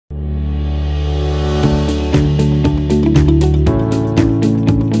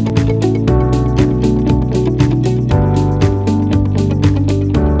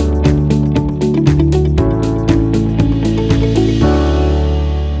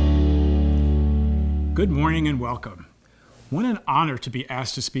Good morning and welcome. What an honor to be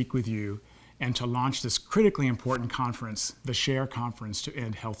asked to speak with you and to launch this critically important conference, the SHARE Conference to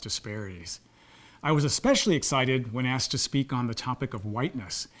End Health Disparities. I was especially excited when asked to speak on the topic of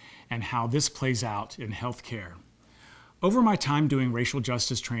whiteness and how this plays out in healthcare. Over my time doing racial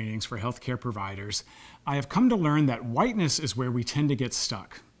justice trainings for healthcare providers, I have come to learn that whiteness is where we tend to get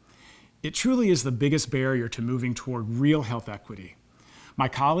stuck. It truly is the biggest barrier to moving toward real health equity. My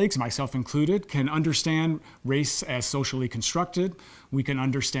colleagues, myself included, can understand race as socially constructed. We can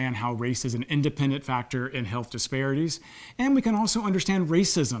understand how race is an independent factor in health disparities. And we can also understand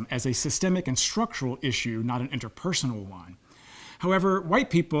racism as a systemic and structural issue, not an interpersonal one. However, white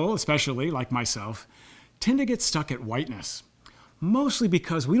people, especially like myself, tend to get stuck at whiteness, mostly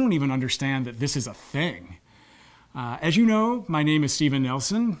because we don't even understand that this is a thing. As you know, my name is Stephen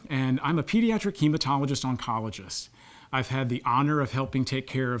Nelson, and I'm a pediatric hematologist oncologist. I've had the honor of helping take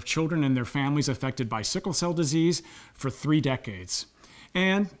care of children and their families affected by sickle cell disease for 3 decades.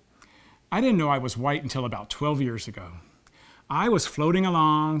 And I didn't know I was white until about 12 years ago. I was floating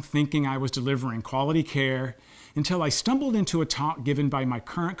along thinking I was delivering quality care until I stumbled into a talk given by my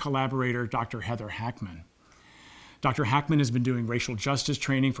current collaborator, Dr. Heather Hackman. Dr. Hackman has been doing racial justice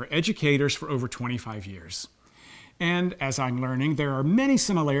training for educators for over 25 years. And as I'm learning, there are many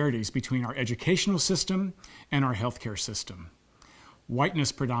similarities between our educational system and our healthcare system.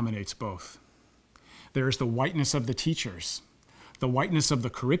 Whiteness predominates both. There is the whiteness of the teachers, the whiteness of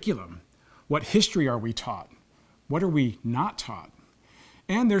the curriculum. What history are we taught? What are we not taught?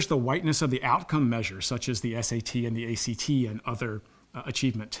 And there's the whiteness of the outcome measures, such as the SAT and the ACT and other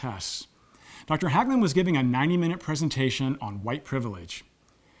achievement tests. Dr. Hackman was giving a 90-minute presentation on white privilege.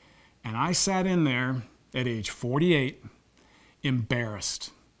 And I sat in there at age 48,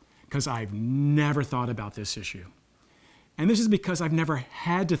 embarrassed, because I've never thought about this issue. And this is because I've never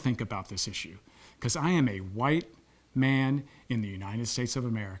had to think about this issue, because I am a white man in the United States of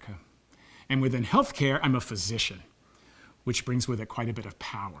America. And within healthcare, I'm a physician, which brings with it quite a bit of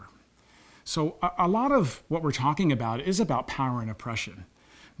power. So a lot of what we're talking about is about power and oppression.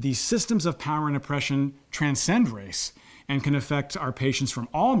 These systems of power and oppression transcend race and can affect our patients from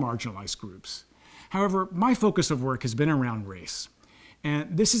all marginalized groups. However, my focus of work has been around race.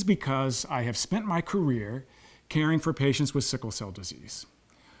 And this is because I have spent my career caring for patients with sickle cell disease.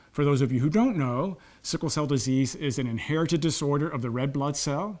 For those of you who don't know, sickle cell disease is an inherited disorder of the red blood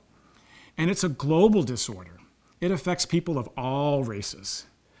cell, and it's a global disorder. It affects people of all races.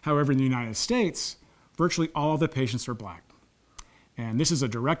 However, in the United States, virtually all of the patients are Black. And this is a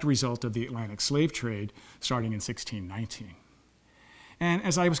direct result of the Atlantic slave trade starting in 1619. And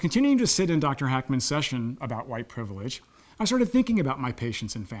as I was continuing to sit in Dr. Hackman's session about white privilege, I started thinking about my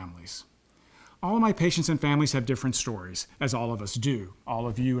patients and families. All of my patients and families have different stories, as all of us do. All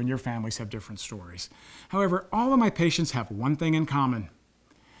of you and your families have different stories. However, all of my patients have one thing in common.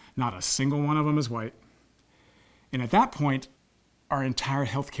 Not a single one of them is white. And at that point, our entire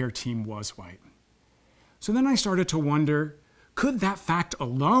healthcare team was white. So then I started to wonder, could that fact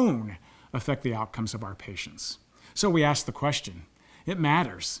alone affect the outcomes of our patients? So we asked the question. It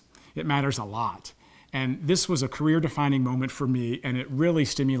matters. It matters a lot. And this was a career-defining moment for me, and it really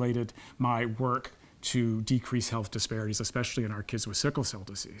stimulated my work to decrease health disparities, especially in our kids with sickle cell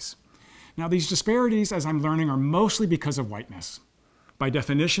disease. Now, these disparities, as I'm learning, are mostly because of whiteness. By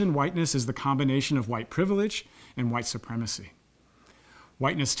definition, whiteness is the combination of white privilege and white supremacy.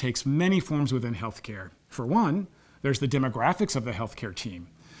 Whiteness takes many forms within healthcare. For one, there's the demographics of the healthcare team.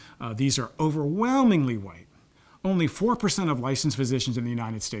 These are overwhelmingly white. Only 4% of licensed physicians in the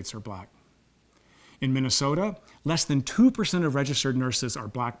United States are Black. In Minnesota, less than 2% of registered nurses are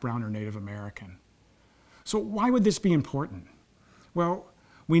Black, Brown, or Native American. So why would this be important? Well,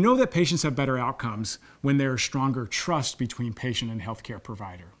 we know that patients have better outcomes when there is stronger trust between patient and healthcare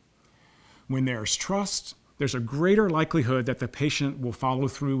provider. When there's trust, there's a greater likelihood that the patient will follow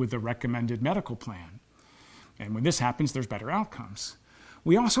through with the recommended medical plan. And when this happens, there's better outcomes.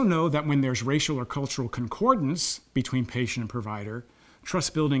 We also know that when there's racial or cultural concordance between patient and provider,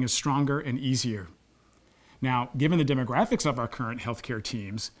 trust building is stronger and easier. Now, given the demographics of our current healthcare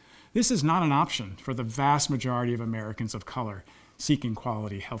teams, this is not an option for the vast majority of Americans of color seeking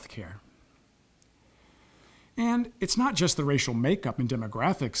quality healthcare. And it's not just the racial makeup and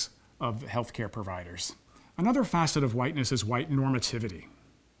demographics of healthcare providers. Another facet of whiteness is white normativity.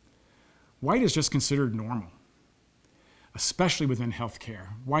 White is just considered normal, especially within healthcare.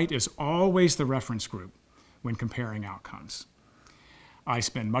 White is always the reference group when comparing outcomes. I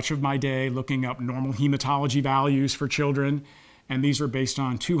spend much of my day looking up normal hematology values for children, and these are based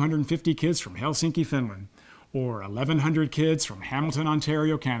on 250 kids from Helsinki, Finland, or 1,100 kids from Hamilton,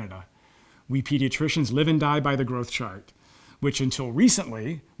 Ontario, Canada. We pediatricians live and die by the growth chart, which until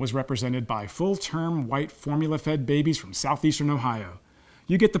recently was represented by full-term white formula-fed babies from southeastern Ohio.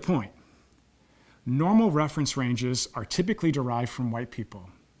 You get the point. Normal reference ranges are typically derived from white people.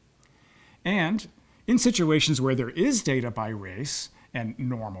 And in situations where there is data by race and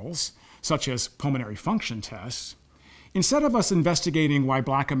normals, such as pulmonary function tests, instead of us investigating why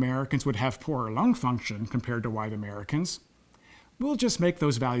Black Americans would have poorer lung function compared to white Americans, we'll just make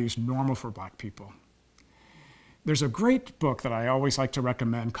those values normal for Black people. There's a great book that I always like to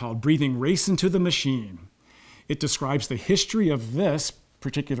recommend called Breathing Race into the Machine. It describes the history of this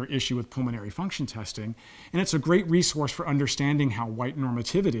particular issue with pulmonary function testing, and it's a great resource for understanding how white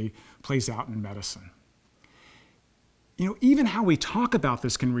normativity plays out in medicine. You know, even how we talk about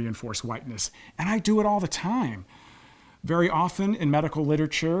this can reinforce whiteness, and I do it all the time. Very often in medical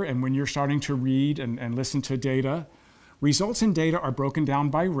literature, and when you're starting to read and listen to data, results in data are broken down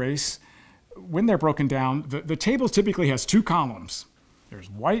by race. When they're broken down, the table typically has two columns. There's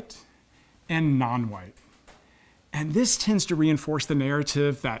white and non-white. And this tends to reinforce the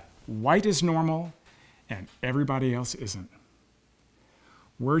narrative that white is normal and everybody else isn't.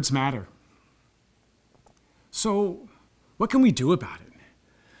 Words matter. So what can we do about it?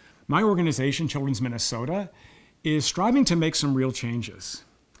 My organization, Children's Minnesota, is striving to make some real changes.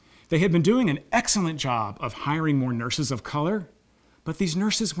 They had been doing an excellent job of hiring more nurses of color, but these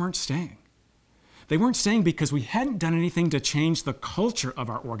nurses weren't staying. They weren't staying because we hadn't done anything to change the culture of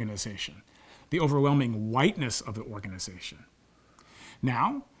our organization, the overwhelming whiteness of the organization.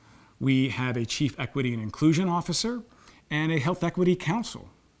 Now, we have a Chief Equity and Inclusion Officer and a Health Equity Council.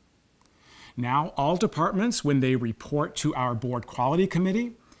 Now, all departments, when they report to our Board Quality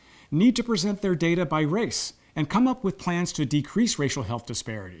Committee, need to present their data by race and come up with plans to decrease racial health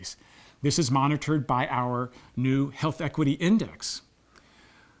disparities. This is monitored by our new Health Equity Index.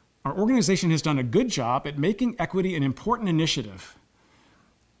 Our organization has done a good job at making equity an important initiative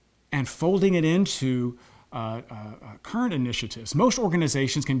and folding it into current initiatives. Most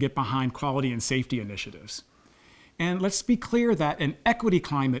organizations can get behind quality and safety initiatives. And let's be clear that an equity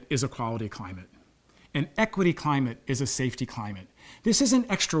climate is a quality climate. An equity climate is a safety climate. This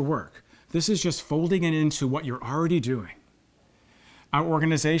isn't extra work. This is just folding it into what you're already doing. Our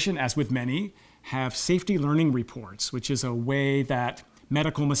organization, as with many, have safety learning reports, which is a way that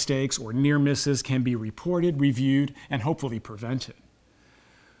medical mistakes or near misses can be reported, reviewed, and hopefully prevented.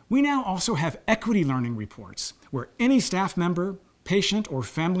 We now also have equity learning reports, where any staff member, patient, or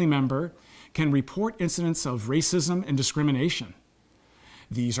family member can report incidents of racism and discrimination.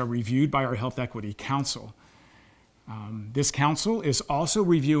 These are reviewed by our Health Equity Council. This council is also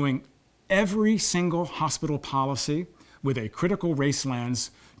reviewing every single hospital policy with a critical race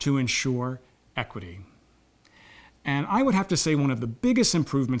lens to ensure equity. And I would have to say one of the biggest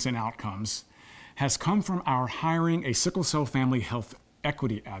improvements in outcomes has come from our hiring a sickle cell family health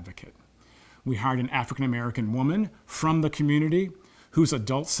equity advocate. We hired an African-American woman from the community whose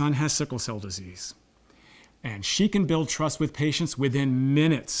adult son has sickle cell disease. And she can build trust with patients within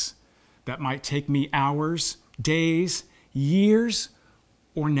minutes that might take me hours, days, years,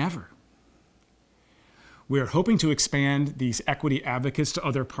 or never. We are hoping to expand these equity advocates to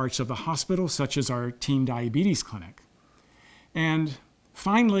other parts of the hospital, such as our teen diabetes clinic. And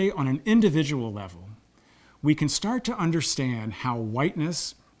finally, on an individual level, we can start to understand how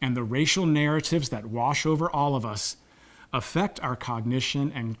whiteness and the racial narratives that wash over all of us affect our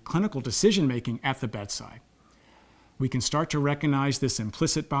cognition and clinical decision-making at the bedside. We can start to recognize this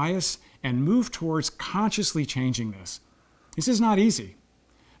implicit bias and move towards consciously changing this. This is not easy.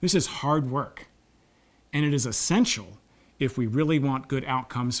 This is hard work. And it is essential if we really want good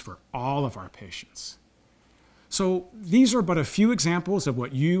outcomes for all of our patients. So these are but a few examples of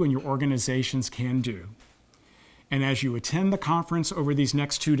what you and your organizations can do. And as you attend the conference over these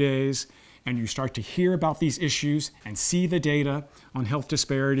next 2 days, and you start to hear about these issues and see the data on health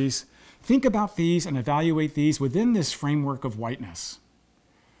disparities, think about these and evaluate these within this framework of whiteness.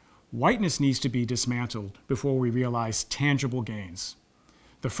 Whiteness needs to be dismantled before we realize tangible gains.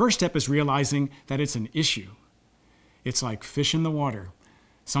 The first step is realizing that it's an issue. It's like fish in the water.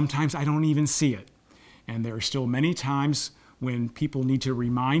 Sometimes I don't even see it. And there are still many times when people need to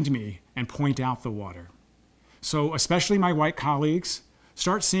remind me and point out the water. So especially my white colleagues,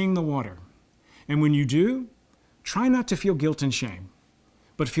 start seeing the water. And when you do, try not to feel guilt and shame,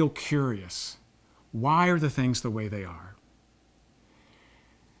 but feel curious. Why are the things the way they are?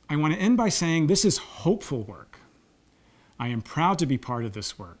 I want to end by saying this is hopeful work. I am proud to be part of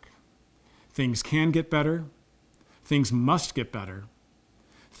this work. Things can get better. Things must get better.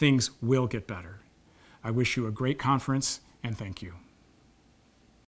 Things will get better. I wish you a great conference, and thank you.